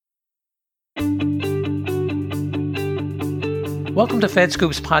Welcome to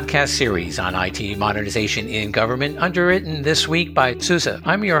FedScoop's podcast series on IT modernization in government, underwritten this week by SUSE.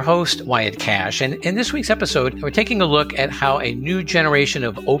 I'm your host, Wyatt Cash, and in this week's episode, we're taking a look at how a new generation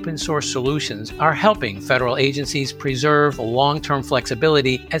of open source solutions are helping federal agencies preserve long-term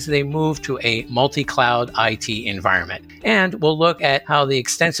flexibility as they move to a multi-cloud IT environment. And we'll look at how the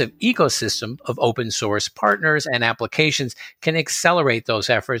extensive ecosystem of open source partners and applications can accelerate those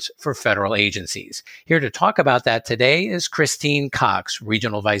efforts for federal agencies. Here to talk about that today is Christine Cox,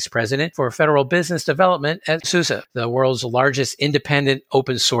 Regional Vice President for Federal Business Development at SUSE, the world's largest independent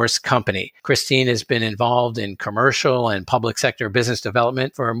open source company. Christine has been involved in commercial and public sector business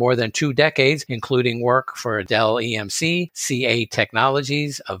development for more than 2 decades, including work for Dell EMC, CA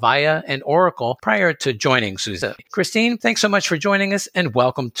Technologies, Avaya, and Oracle prior to joining SUSE. Christine, thanks so much for joining us and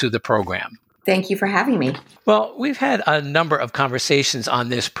welcome to the program. Thank you for having me. Well, we've had a number of conversations on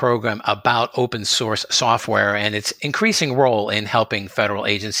this program about open source software and its increasing role in helping federal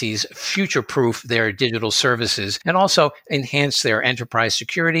agencies future-proof their digital services and also enhance their enterprise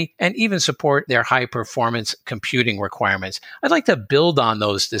security and even support their high-performance computing requirements. I'd like to build on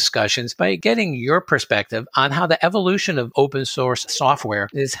those discussions by getting your perspective on how the evolution of open source software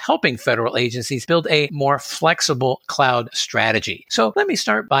is helping federal agencies build a more flexible cloud strategy. So let me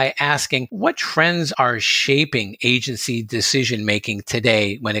start by asking, what trends are shaping agency decision-making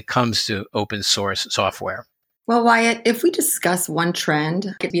today when it comes to open source software? Well, Wyatt, if we discuss one trend,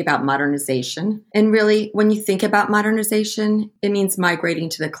 it could be about modernization. And really, when you think about modernization, it means migrating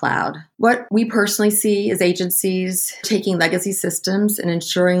to the cloud. What we personally see is agencies taking legacy systems and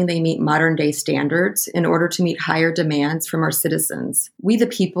ensuring they meet modern day standards in order to meet higher demands from our citizens. We, the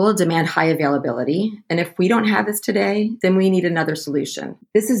people, demand high availability. And if we don't have this today, then we need another solution.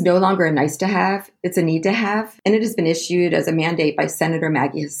 This is no longer a nice to have, it's a need to have. And it has been issued as a mandate by Senator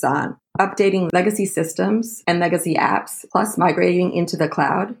Maggie Hassan. Updating legacy systems and legacy apps, plus migrating into the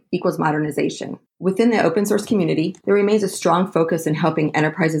cloud, equals modernization. Within the open source community, there remains a strong focus in helping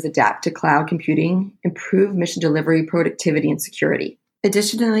enterprises adapt to cloud computing, improve mission delivery, productivity, and security.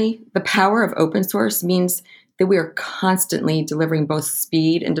 Additionally, the power of open source means that we are constantly delivering both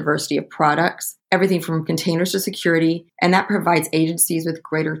speed and diversity of products, everything from containers to security, and that provides agencies with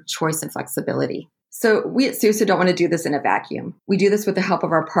greater choice and flexibility. So we at SUSE don't want to do this in a vacuum. We do this with the help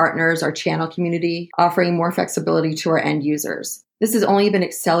of our partners, our channel community, offering more flexibility to our end users. This has only been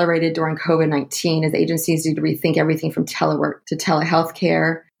accelerated during COVID-19 as agencies need to rethink everything from telework to telehealth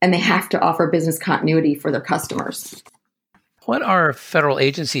care, and they have to offer business continuity for their customers. What are federal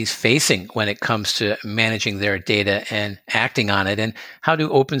agencies facing when it comes to managing their data and acting on it? And how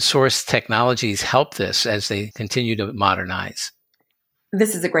do open source technologies help this as they continue to modernize?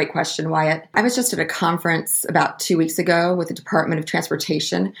 This is a great question, Wyatt. I was just at a conference about 2 weeks ago with the Department of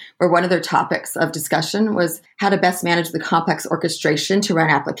Transportation, where one of their topics of discussion was how to best manage the complex orchestration to run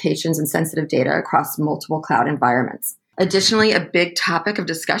applications and sensitive data across multiple cloud environments. Additionally, a big topic of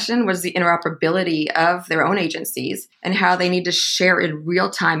discussion was the interoperability of their own agencies and how they need to share in real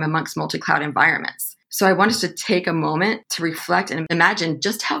time amongst multi-cloud environments. So I want us to take a moment to reflect and imagine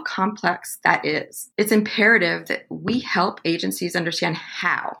just how complex that is. It's imperative that we help agencies understand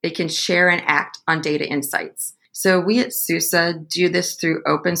how they can share and act on data insights. So we at SUSE do this through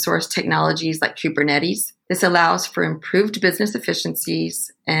open source technologies like Kubernetes. This allows for improved business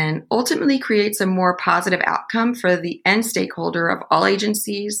efficiencies and ultimately creates a more positive outcome for the end stakeholder of all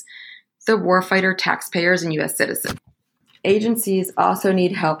agencies, the warfighter, taxpayers, and U.S. citizens. Agencies also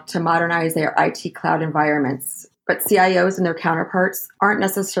need help to modernize their IT cloud environments, but CIOs and their counterparts aren't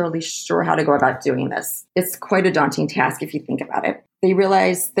necessarily sure how to go about doing this. It's quite a daunting task if you think about it. They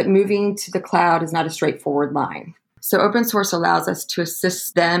realize that moving to the cloud is not a straightforward line. So open source allows us to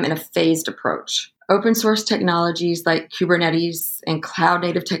assist them in a phased approach. Open source technologies like Kubernetes and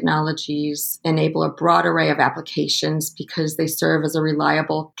cloud-native technologies enable a broad array of applications because they serve as a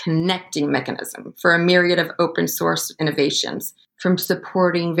reliable connecting mechanism for a myriad of open source innovations, from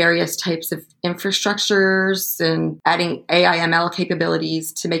supporting various types of infrastructures and adding AI/ML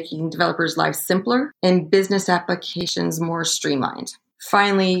capabilities to making developers' lives simpler and business applications more streamlined.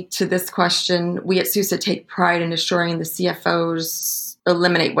 Finally, to this question, we at SUSE take pride in assuring the CFOs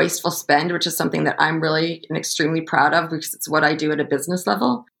eliminate wasteful spend, which is something that I'm really and extremely proud of because it's what I do at a business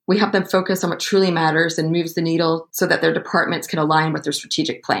level. We help them focus on what truly matters and moves the needle so that their departments can align with their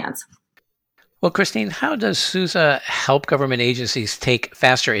strategic plans. Well, Christine, how does SUSE help government agencies take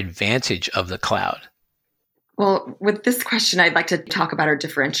faster advantage of the cloud? Well, with this question, I'd like to talk about our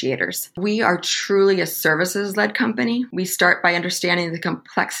differentiators. We are truly a services-led company. We start by understanding the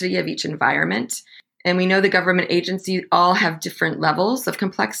complexity of each environment. And we know the government agencies all have different levels of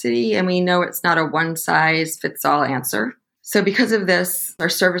complexity, and we know it's not a one-size-fits-all answer. So because of this, our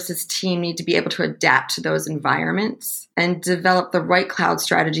services team need to be able to adapt to those environments and develop the right cloud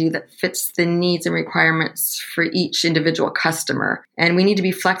strategy that fits the needs and requirements for each individual customer. And we need to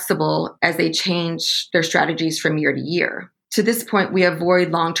be flexible as they change their strategies from year to year. To this point, we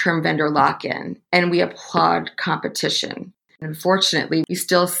avoid long-term vendor lock-in and we applaud competition. Unfortunately, we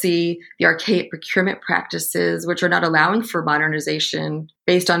still see the archaic procurement practices, which are not allowing for modernization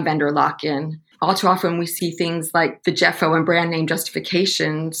based on vendor lock-in. All too often, we see things like the JEFO and brand name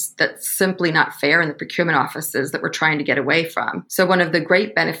justifications that's simply not fair in the procurement offices that we're trying to get away from. So one of the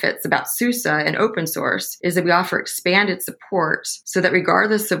great benefits about SUSE and open source is that we offer expanded support so that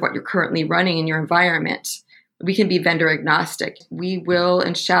regardless of what you're currently running in your environment, we can be vendor agnostic. We will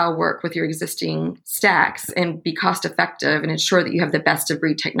and shall work with your existing stacks and be cost effective and ensure that you have the best of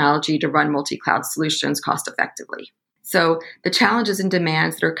breed technology to run multi-cloud solutions cost effectively. So the challenges and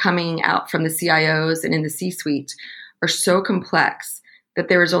demands that are coming out from the CIOs and in the C-suite are so complex that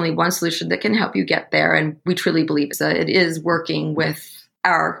there is only one solution that can help you get there. And we truly believe it is working with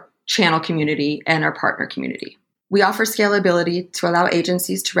our channel community and our partner community. We offer scalability to allow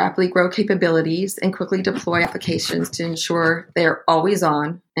agencies to rapidly grow capabilities and quickly deploy applications to ensure they're always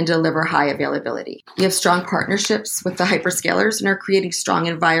on and deliver high availability. We have strong partnerships with the hyperscalers and are creating strong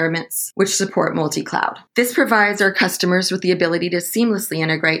environments which support multi-cloud. This provides our customers with the ability to seamlessly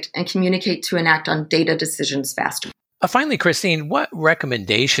integrate and communicate to and act on data decisions faster. Finally, Christine, what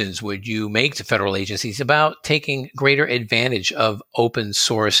recommendations would you make to federal agencies about taking greater advantage of open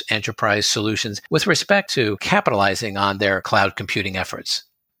source enterprise solutions with respect to capitalizing on their cloud computing efforts?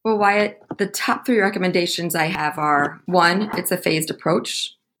 Well, Wyatt, the top 3 recommendations I have are 1, it's a phased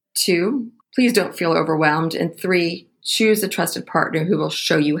approach. 2, please don't feel overwhelmed. And 3, choose a trusted partner who will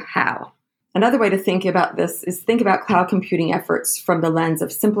show you how. Another way to think about this is think about cloud computing efforts from the lens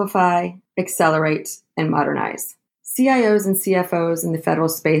of simplify, accelerate, and modernize. CIOs and CFOs in the federal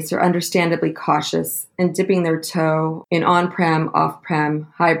space are understandably cautious and dipping their toe in on-prem, off-prem,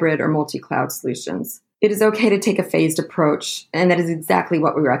 hybrid, or multi-cloud solutions. It is okay to take a phased approach, and that is exactly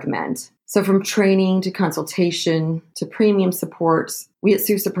what we recommend. So from training to consultation to premium support, we at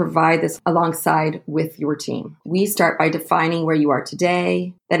SUSE provide this alongside with your team. We start by defining where you are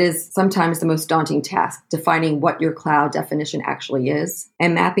today. That is sometimes the most daunting task, defining what your cloud definition actually is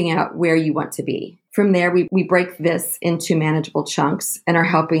and mapping out where you want to be. From there, we break this into manageable chunks and are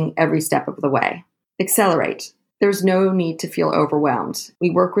helping every step of the way. Accelerate. There's no need to feel overwhelmed. We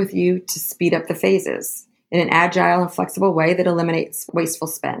work with you to speed up the phases in an agile and flexible way that eliminates wasteful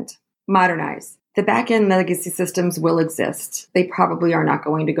spend. Modernize. The back-end legacy systems will exist. They probably are not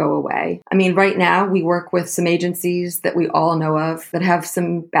going to go away. I mean, right now, we work with some agencies that we all know of that have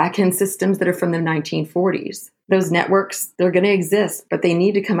some back-end systems that are from the 1940s. Those networks, they're going to exist, but they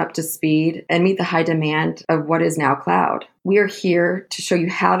need to come up to speed and meet the high demand of what is now cloud. We are here to show you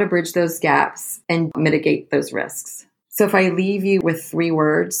how to bridge those gaps and mitigate those risks. So if I leave you with 3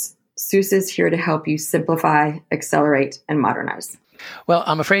 words, SUSE is here to help you simplify, accelerate, and modernize. Well,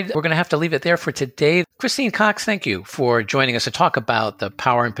 I'm afraid we're going to have to leave it there for today. Christine Cox, thank you for joining us to talk about the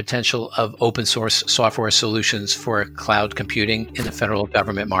power and potential of open source software solutions for cloud computing in the federal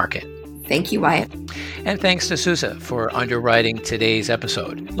government market. Thank you, Wyatt. And thanks to SUSE for underwriting today's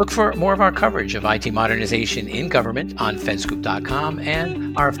episode. Look for more of our coverage of IT modernization in government on fedscoop.com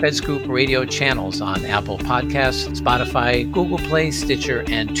and our FedScoop radio channels on Apple Podcasts, Spotify, Google Play, Stitcher,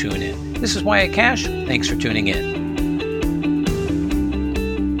 and TuneIn. This is Wyatt Cash. Thanks for tuning in.